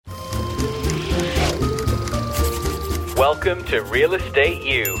Welcome to Real Estate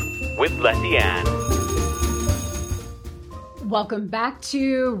U with Letty Ann. Welcome back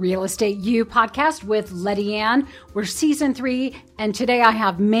to Real Estate U podcast with Letty Ann. We're season 3, and today I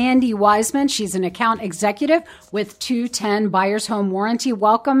have Mandy Wiseman. She's an account executive with 210 Buyers Home Warranty.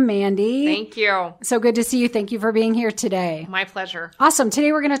 Welcome, Mandy. Thank you. So good to see you. Thank you for being here today. My pleasure. Awesome.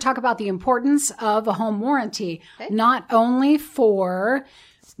 Today we're going to talk about the importance of a home warranty, not only for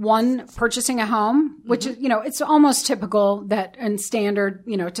one, purchasing a home, which is, it's almost typical that and standard,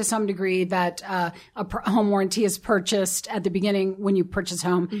 to some degree that a home warranty is purchased at the beginning when you purchase a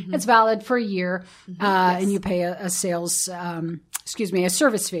home. It's valid for a year, and you pay a service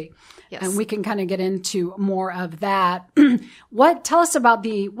fee. Yes. And we can kind of get into more of that. Tell us about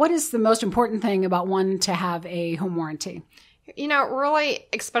what is the most important thing about one to have a home warranty? Really,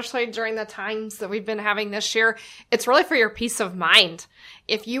 especially during the times that we've been having this year, it's really for your peace of mind.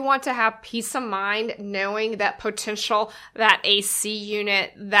 If you want to have peace of mind, knowing that potential, that AC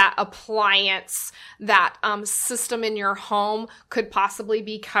unit, that appliance, that system in your home could possibly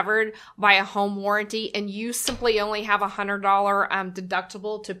be covered by a home warranty, and you simply only have $100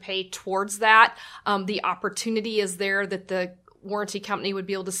 deductible to pay towards that, the opportunity is there that the warranty company would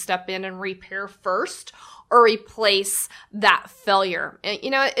be able to step in and repair first or replace that failure. And,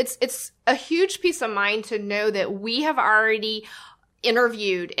 it's a huge peace of mind to know that we have already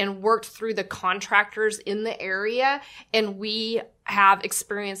interviewed and worked through the contractors in the area, and we have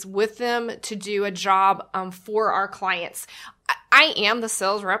experience with them to do a job for our clients. I am the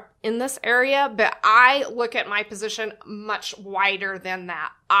sales rep in this area, but I look at my position much wider than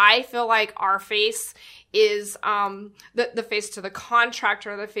that. I feel like our face is the face to the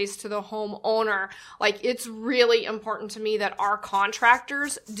contractor, the face to the homeowner. Like, it's really important to me that our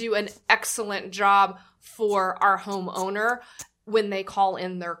contractors do an excellent job for our homeowner when they call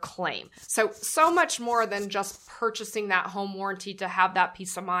in their claim. So much more than just purchasing that home warranty to have that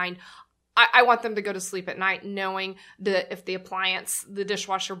peace of mind. I want them to go to sleep at night knowing that if the appliance, the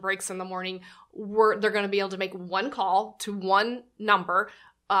dishwasher breaks in the morning, they're going to be able to make one call to one number.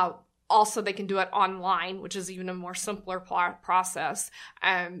 Also, they can do it online, which is even a more simpler process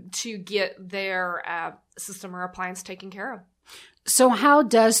to get their system or appliance taken care of. So how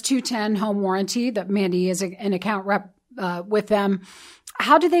does 210 Home Warranty, that Mandy is an account rep with them,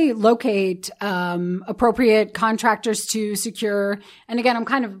 how do they locate appropriate contractors to secure? And again, I'm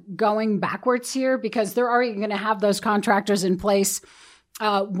kind of going backwards here because they're already going to have those contractors in place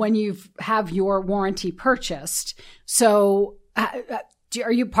when you have your warranty purchased. So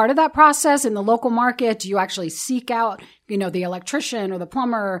are you part of that process in the local market? Do you actually seek out, the electrician or the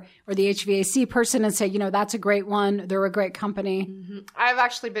plumber or the HVAC person and say, that's a great one. They're a great company. Mm-hmm. I've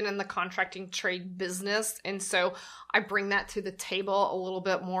actually been in the contracting trade business. And so I bring that to the table a little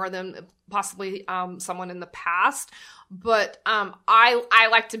bit more than possibly someone in the past. But I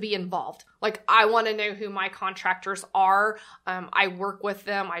like to be involved. Like, I want to know who my contractors are. I work with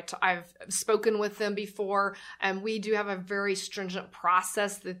them. I've spoken with them before. And we do have a very stringent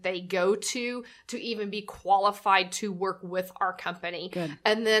process that they go to even be qualified to work with our company. Good.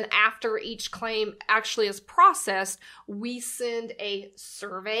 And then after each claim actually is processed, we send a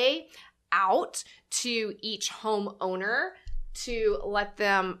survey out to each homeowner to let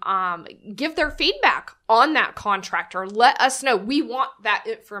them give their feedback on that contractor. Let us know. We want that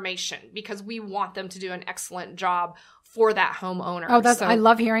information because we want them to do an excellent job for that homeowner. Oh, I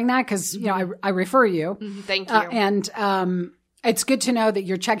love hearing that because, I refer you. Thank you. And it's good to know that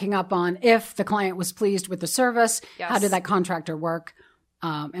you're checking up on if the client was pleased with the service, Yes. How did that contractor work,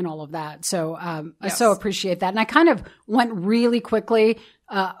 and all of that. So I Yes. so appreciate that. And I kind of went really quickly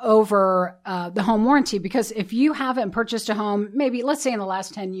over the home warranty because if you haven't purchased a home, maybe let's say in the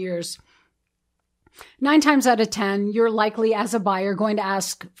last 10 years, 9 times out of 10, you're likely as a buyer going to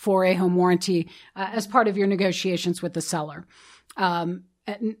ask for a home warranty as part of your negotiations with the seller. And,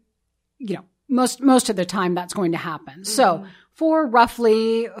 most of the time that's going to happen. Mm-hmm. So for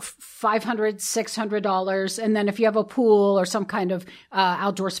roughly $500, $600, and then if you have a pool or some kind of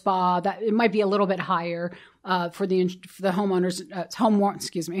outdoor spa, that it might be a little bit higher for the homeowners home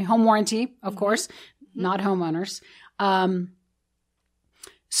warranty, of course, not homeowners.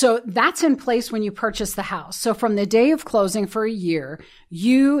 So that's in place when you purchase the house. So from the day of closing for a year,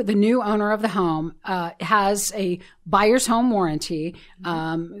 you, the new owner of the home, has a buyer's home warranty,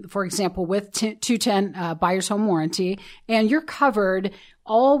 for example, with 210 buyer's home warranty, and you're covered.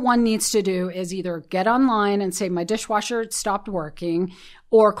 All one needs to do is either get online and say, my dishwasher stopped working,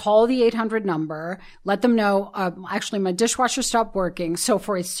 or call the 800 number, let them know, actually, my dishwasher stopped working. So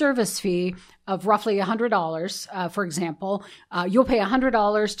for a service fee of roughly $100, for example, you'll pay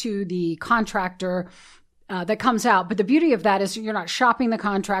 $100 to the contractor that comes out. But the beauty of that is you're not shopping the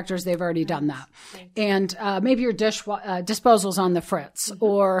contractors. They've already done that. And maybe your disposal's on the fritz.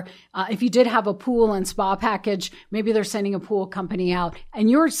 Or if you did have a pool and spa package, maybe they're sending a pool company out. And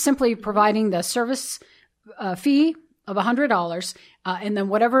you're simply providing the service fee of $100. And then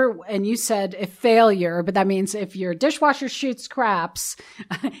whatever, and you said if failure, but that means if your dishwasher shoots craps,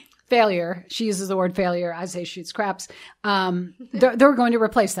 failure, she uses the word failure, I say shoots craps, they're going to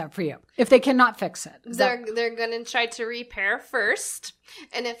replace that for you if they cannot fix it. They're going to try to repair first.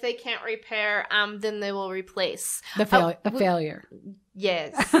 And if they can't repair, then they will replace. The failure.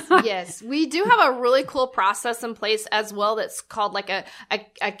 Yes, yes. We do have a really cool process in place as well that's called like a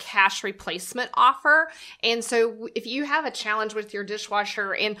cash replacement offer. And so if you have a challenge with your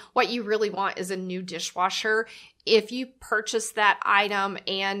dishwasher and what you really want is a new dishwasher, if you purchase that item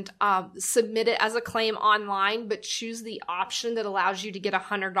and submit it as a claim online, but choose the option that allows you to get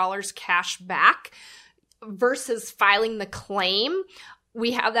 $100 cash back versus filing the claim,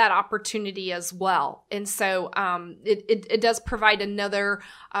 we have that opportunity as well. And so it does provide another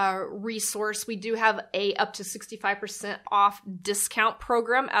resource. We do have a up to 65% off discount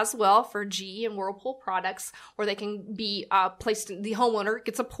program as well for GE and Whirlpool products, where they can be placed in, the homeowner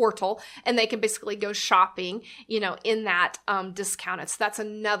gets a portal and they can basically go shopping, in that discounted. So that's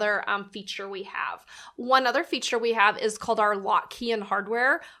another feature we have. One other feature we have is called our lock, key, and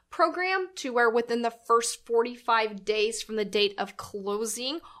hardware program, to where within the first 45 days from the date of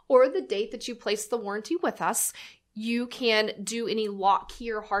closing or the date that you place the warranty with us, you can do any lock,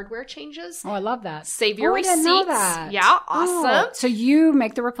 key, or hardware changes. Oh, I love that. Save your receipts. I didn't know that. Yeah, awesome. So you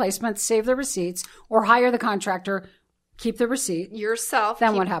make the replacements, save the receipts, or hire the contractor, keep the receipt yourself.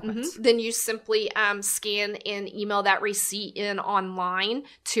 Then what happens? Then you simply scan and email that receipt in online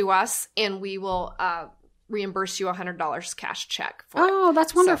to us, and we will reimburse you $100 cash check for it. Oh,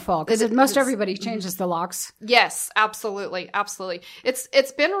 that's wonderful, because most everybody changes the locks. Yes, absolutely. Absolutely.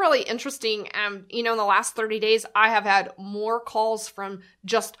 It's been really interesting. In the last 30 days, I have had more calls from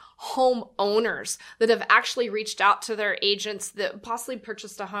just homeowners that have actually reached out to their agents that possibly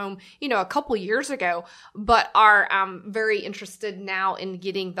purchased a home, a couple years ago, but are very interested now in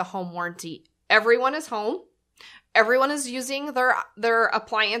getting the home warranty. Everyone is home. Everyone is using their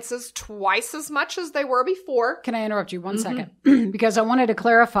appliances twice as much as they were before. Can I interrupt you one second? Because I wanted to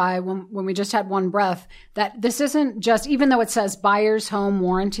clarify when we just had one breath that this isn't just, even though it says buyer's home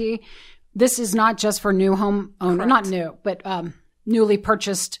warranty, this is not just for new home owner, not new, but newly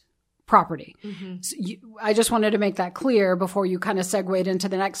purchased property. So I just wanted to make that clear before you kind of segued into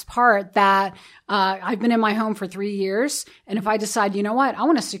the next part that I've been in my home for 3 years. And if I decide, I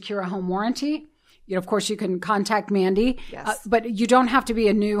want to secure a home warranty, of course, you can contact Mandy, but you don't have to be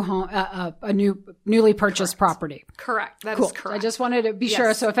a new home, newly purchased property. Correct. That Cool. is correct. I just wanted to be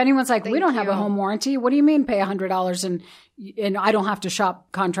sure. So if anyone's like, we don't have a home warranty, what do you mean pay $100 and I don't have to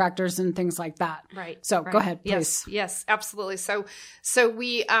shop contractors and things like that? Right. So go ahead, please. Yes, absolutely. So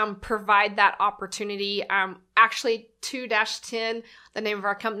we provide that opportunity. Actually, 2-10, the name of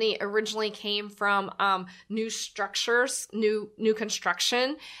our company, originally came from new structures, new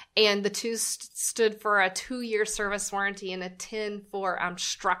construction, and the 2 stood for a 2-year service warranty and a 10 for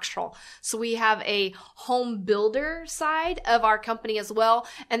structural. So we have a home builder side of our company as well,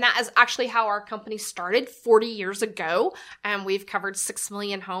 and that is actually how our company started 40 years ago, and we've covered 6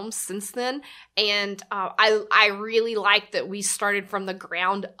 million homes since then. And I really like that we started from the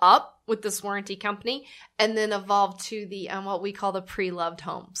ground up with this warranty company and then evolved to the what we call the pre-loved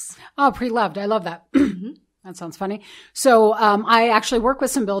homes. Oh, pre-loved. I love that. That sounds funny. So I actually work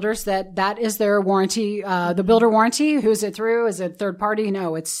with some builders that is their warranty, the builder warranty. Who's it through? Is it third party?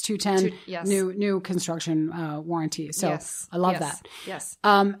 No, it's 210 new construction warranty. So I love that. Yes.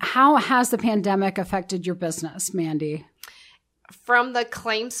 How has the pandemic affected your business, Mandy? From the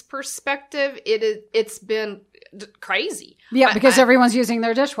claims perspective, it's been crazy. Yeah, because everyone's using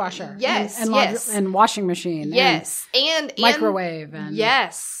their dishwasher. Yes, and washing machine. Yes, and microwave. And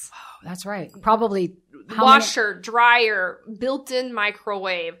yes. Oh, that's right. Probably washer, dryer, built-in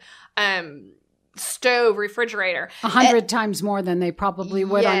microwave, stove, refrigerator. 100 times more than they probably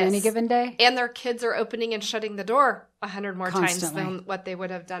would on any given day. And their kids are opening and shutting the door 100 more Constantly. times than what they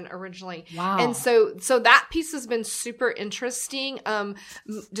would have done originally. Wow. And so that piece has been super interesting.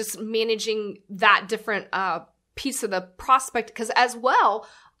 Just managing that different piece of the prospect, because as well,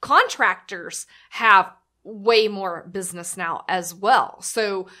 contractors have way more business now as well.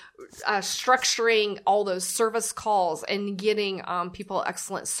 So structuring all those service calls and getting people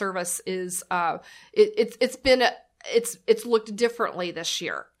excellent service is it's looked differently this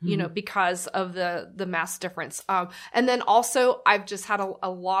year, because of the mass difference. And then also I've just had a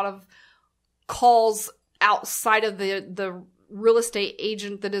lot of calls outside of the real estate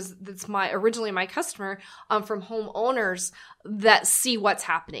agent that's originally my customer, from homeowners that see what's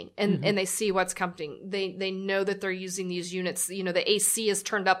happening and they see what's coming. They know that they're using these units. The AC is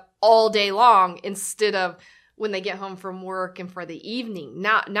turned up all day long instead of when they get home from work and for the evening.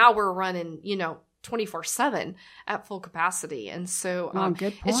 Now we're running, 24/7 at full capacity. And so,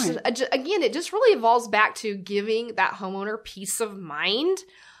 good point. It just really evolves back to giving that homeowner peace of mind,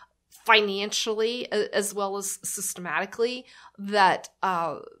 financially as well as systematically, that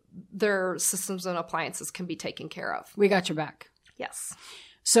their systems and appliances can be taken care of. We got your back. Yes.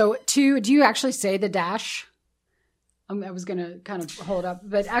 So do you actually say the dash? I was going to kind of hold up,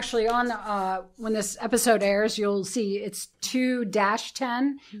 but actually on when this episode airs, you'll see it's 2-10.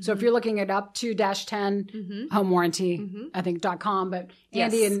 Mm-hmm. So if you're looking it up, 2-10 home warranty, I think .com. But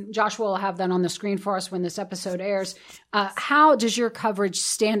Andy and Joshua will have that on the screen for us when this episode airs. How does your coverage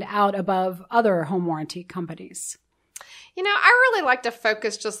stand out above other home warranty companies? I really like to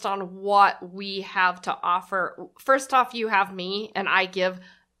focus just on what we have to offer. First off, you have me, and I give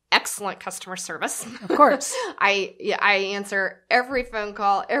excellent customer service. Of course. I answer every phone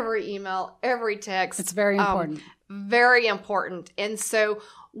call, every email, every text. It's very important. Very important. And so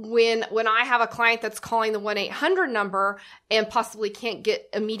when I have a client that's calling the 1-800 number and possibly can't get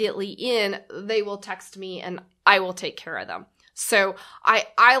immediately in, they will text me and I will take care of them. So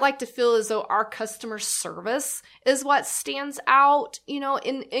I like to feel as though our customer service is what stands out,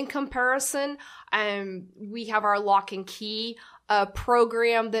 in comparison. We have our lock and key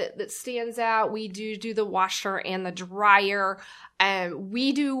program that stands out. We do the washer and the dryer.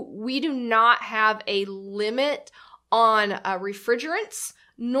 We do not have a limit on refrigerants,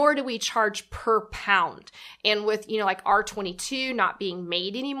 nor do we charge per pound. And with, like R22 not being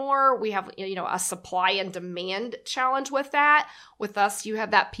made anymore, we have, a supply and demand challenge with that. With us, you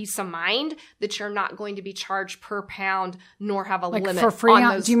have that peace of mind that you're not going to be charged per pound, nor have a limit for Freon.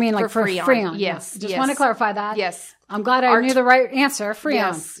 on those. Do you mean like for Freon? Yes. Just want to clarify that. Yes. I'm glad I knew the right answer.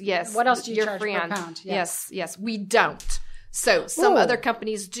 Freon. Yes. What else do you Your charge Freon. per pound? Yes. We don't. So some other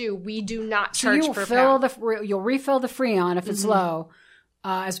companies do. We do not charge per pound. You'll refill the Freon if it's low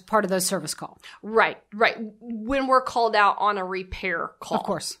as part of the service call. Right. When we're called out on a repair call. Of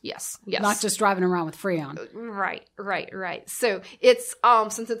course. Yes. Not just driving around with Freon. Right. So it's,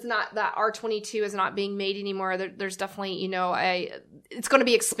 since it's not, that R22 is not being made anymore, there's definitely, it's going to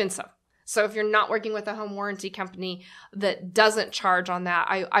be expensive. So if you're not working with a home warranty company that doesn't charge on that,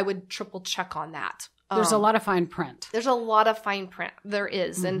 I would triple check on that. There's a lot of fine print. There's a lot of fine print. There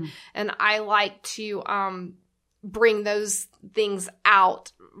is. And I like to bring those things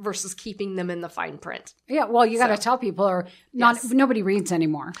out versus keeping them in the fine print. Yeah, well, you got to tell people, nobody reads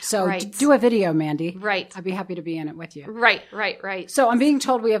anymore. So do a video, Mandy. Right. I'd be happy to be in it with you. Right. So I'm being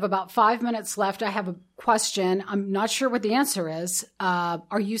told we have about 5 minutes left. I have a question. I'm not sure what the answer is.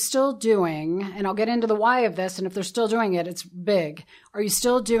 Are you still doing, and I'll get into the why of this, and if they're still doing it, it's big. Are you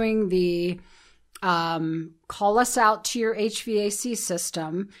still doing the call us out to your HVAC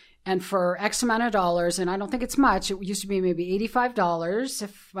system, and for X amount of dollars, and I don't think it's much, it used to be maybe $85,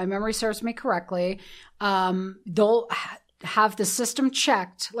 if my memory serves me correctly, they'll have the system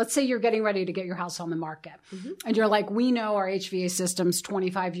checked. Let's say you're getting ready to get your house on the market, and you're like, we know our HVAC system's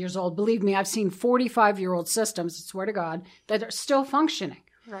 25 years old. Believe me, I've seen 45-year-old systems, I swear to God, that are still functioning.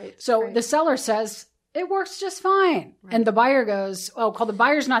 Right. So the seller says, it works just fine. Right. And the buyer goes, the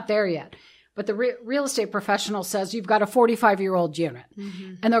buyer's not there yet. But the real estate professional says, you've got a 45-year-old unit.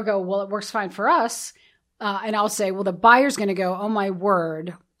 And they'll go, well, it works fine for us. And I'll say, well, the buyer's going to go, oh, my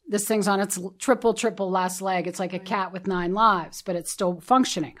word, this thing's on its triple last leg. It's like a cat with 9 lives, but it's still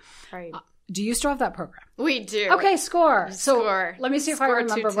functioning. Right. Do you still have that program? We do. Okay, score. So let me see if I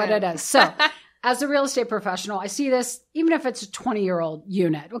remember what it is. So as a real estate professional, I see this, even if it's a 20-year-old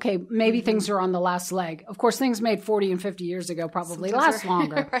unit. Okay, maybe things are on the last leg. Of course, things made 40 and 50 years ago probably last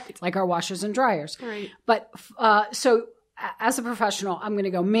longer, like our washers and dryers. Right. But so as a professional, I'm going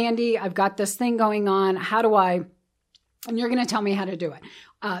to go, Mandy, I've got this thing going on. How do I, and you're going to tell me how to do it.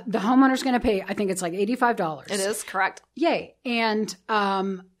 The homeowner's going to pay, I think it's like $85. It is, correct. Yay. And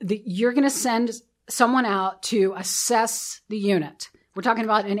you're going to send someone out to assess the unit. We're talking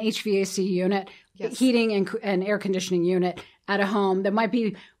about an HVAC unit, heating and air conditioning unit at a home that might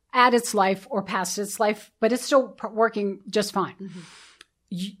be at its life or past its life, but it's still working just fine.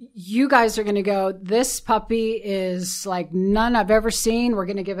 You guys are going to go, this puppy is like none I've ever seen. We're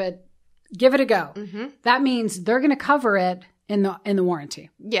going to give it a go. That means they're going to cover it in the warranty.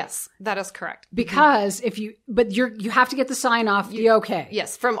 Yes, that is correct. Because you have to get the sign off, the okay.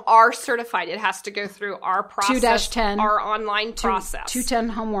 Yes, from our certified. It has to go through our process, 2-10, our online process. 210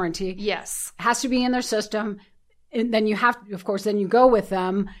 home warranty. Yes. It has to be in their system. And then you have, of course, then you go with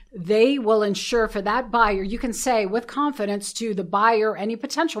them. They will ensure for that buyer, you can say with confidence to the buyer, any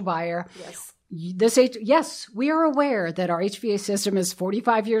potential buyer, yes, we are aware that our HVAC system is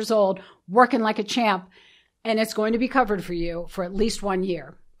 45 years old, working like a champ, and it's going to be covered for you for at least 1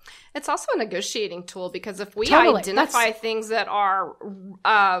 year. It's also a negotiating tool because if we Totally. identify things that are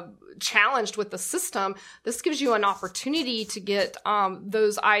challenged with the system, this gives you an opportunity to get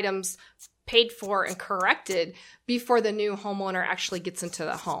those items paid for and corrected before the new homeowner actually gets into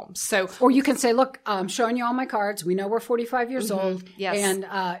the home. So, or you can say, look, I'm showing you all my cards. We know we're 45 years old, yes. and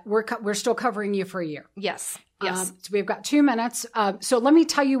we're still covering you for a year. Yes. Yes. So we've got 2 minutes. So let me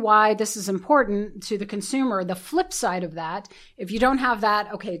tell you why this is important to the consumer. The flip side of that, if you don't have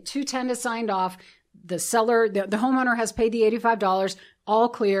that, okay, 210 is signed off. The seller, the homeowner has paid the $85, all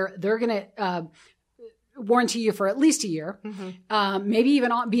clear. They're going to warranty you for at least a year, maybe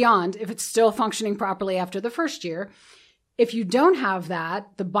even beyond if it's still functioning properly after the first year. If you don't have that,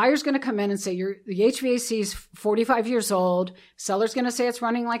 the buyer's going to come in and say, the HVAC is 45 years old. Seller's going to say it's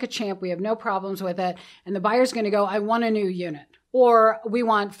running like a champ. We have no problems with it. And the buyer's going to go, I want a new unit. Or we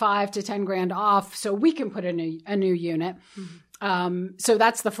want $5 to $10,000 off so we can put a new unit. So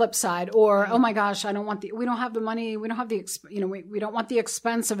that's the flip side. Or, oh my gosh, we don't have the money. We don't have we don't want the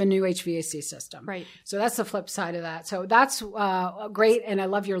expense of a new HVAC system. Right. So that's the flip side of that. So that's great. And I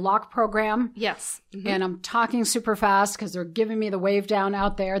love your lock program. Yes. And I'm talking super fast because they're giving me the wave down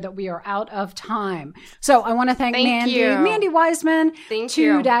out there that we are out of time. So I want to thank Mandy Wiseman. Thank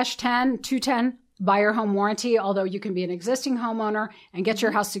you. 210 buyer home warranty, although you can be an existing homeowner and get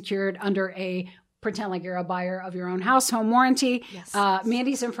your house secured under a pretend like you're a buyer of your own house home warranty. Yes.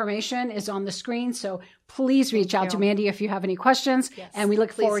 Mandy's information is on the screen. So please reach out to Mandy if you have any questions. Yes, and we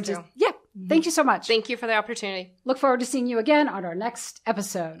look forward to, thank you so much. Thank you for the opportunity. Look forward to seeing you again on our next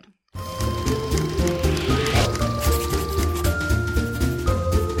episode.